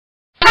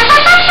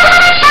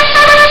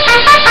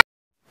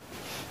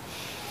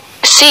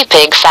sea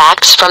pig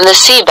facts from the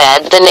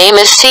seabed. The name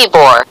is sea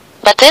boar,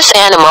 but this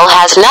animal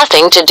has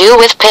nothing to do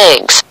with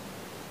pigs.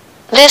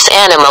 This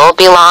animal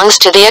belongs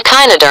to the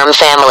Echinoderm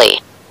family.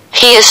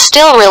 He is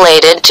still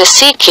related to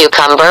sea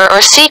cucumber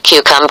or sea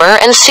cucumber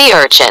and sea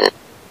urchin.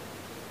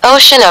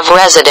 Ocean of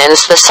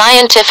residence. The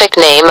scientific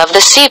name of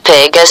the sea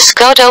pig is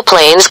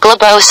Scotoplanes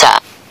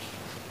globosa.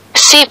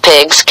 Sea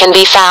pigs can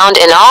be found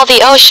in all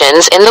the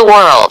oceans in the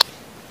world.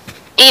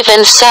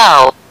 Even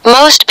so,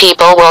 most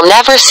people will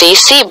never see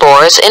sea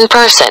boars in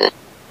person,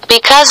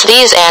 because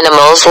these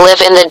animals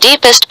live in the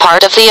deepest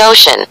part of the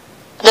ocean.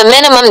 The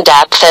minimum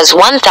depth is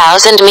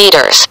 1,000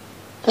 meters.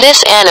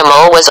 This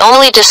animal was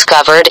only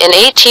discovered in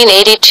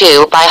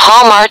 1882 by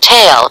Hjalmar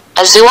Tale,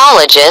 a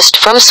zoologist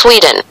from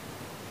Sweden.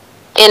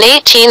 In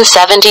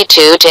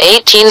 1872 to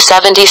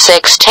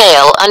 1876,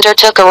 Tale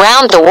undertook a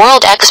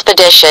round-the-world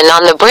expedition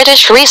on the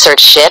British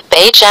research ship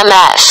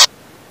HMS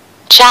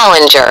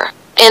Challenger.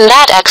 In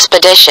that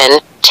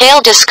expedition,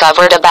 Tale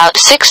discovered about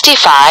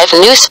 65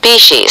 new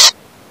species.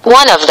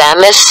 One of them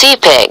is sea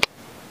pig.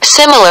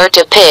 Similar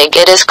to pig,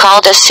 it is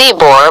called a sea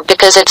boar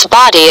because its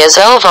body is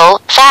oval,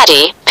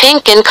 fatty,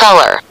 pink in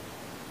color,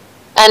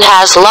 and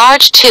has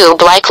large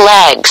tube-like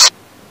legs.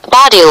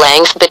 Body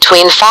length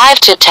between 5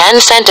 to 10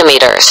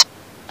 centimeters.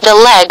 The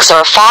legs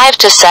are 5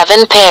 to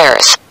 7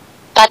 pairs.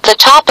 At the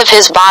top of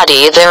his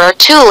body there are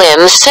 2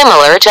 limbs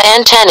similar to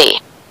antennae.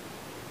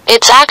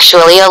 It's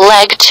actually a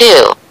leg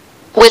too.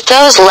 With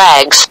those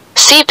legs,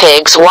 sea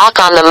pigs walk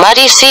on the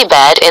muddy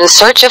seabed in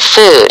search of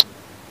food.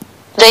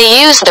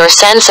 They use their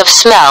sense of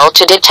smell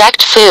to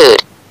detect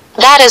food.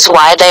 That is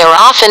why they are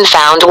often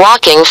found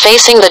walking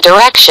facing the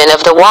direction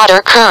of the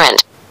water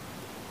current,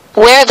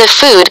 where the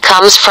food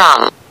comes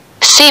from.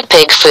 Sea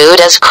pig food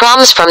is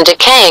crumbs from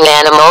decaying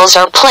animals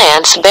or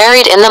plants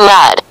buried in the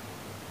mud.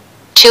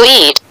 To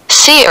eat,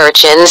 sea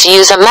urchins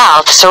use a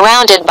mouth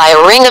surrounded by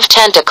a ring of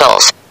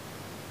tentacles.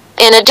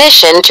 In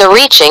addition to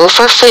reaching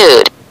for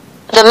food,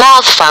 the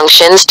mouth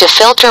functions to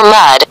filter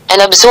mud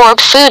and absorb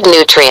food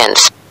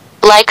nutrients.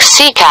 Like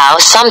sea cow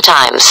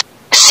sometimes,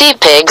 sea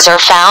pigs are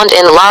found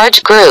in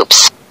large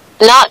groups.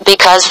 Not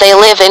because they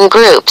live in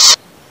groups,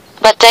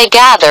 but they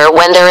gather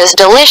when there is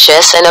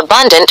delicious and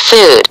abundant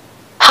food.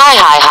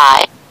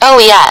 Hi. Oh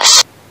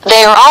yes.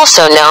 They are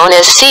also known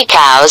as sea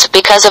cows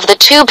because of the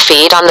tube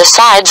feet on the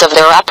sides of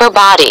their upper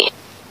body,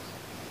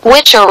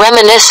 which are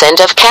reminiscent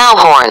of cow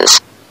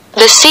horns.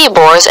 The sea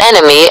boar's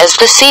enemy is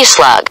the sea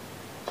slug.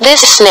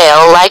 This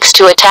snail likes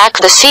to attack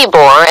the sea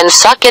boar and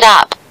suck it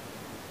up.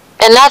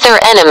 Another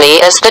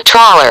enemy is the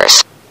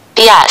trawlers.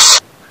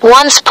 Yes,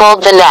 once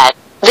pulled the net,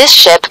 this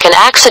ship can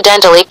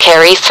accidentally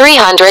carry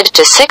 300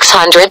 to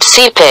 600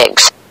 sea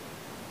pigs.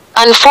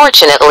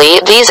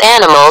 Unfortunately, these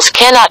animals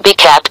cannot be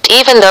kept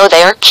even though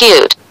they are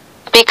cute,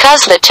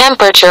 because the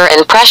temperature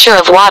and pressure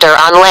of water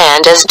on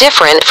land is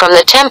different from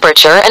the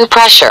temperature and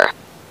pressure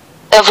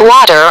of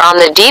water on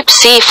the deep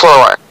sea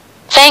floor.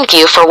 Thank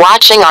you for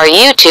watching our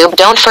YouTube.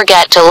 Don't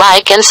forget to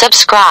like and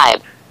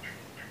subscribe.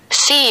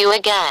 See you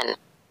again.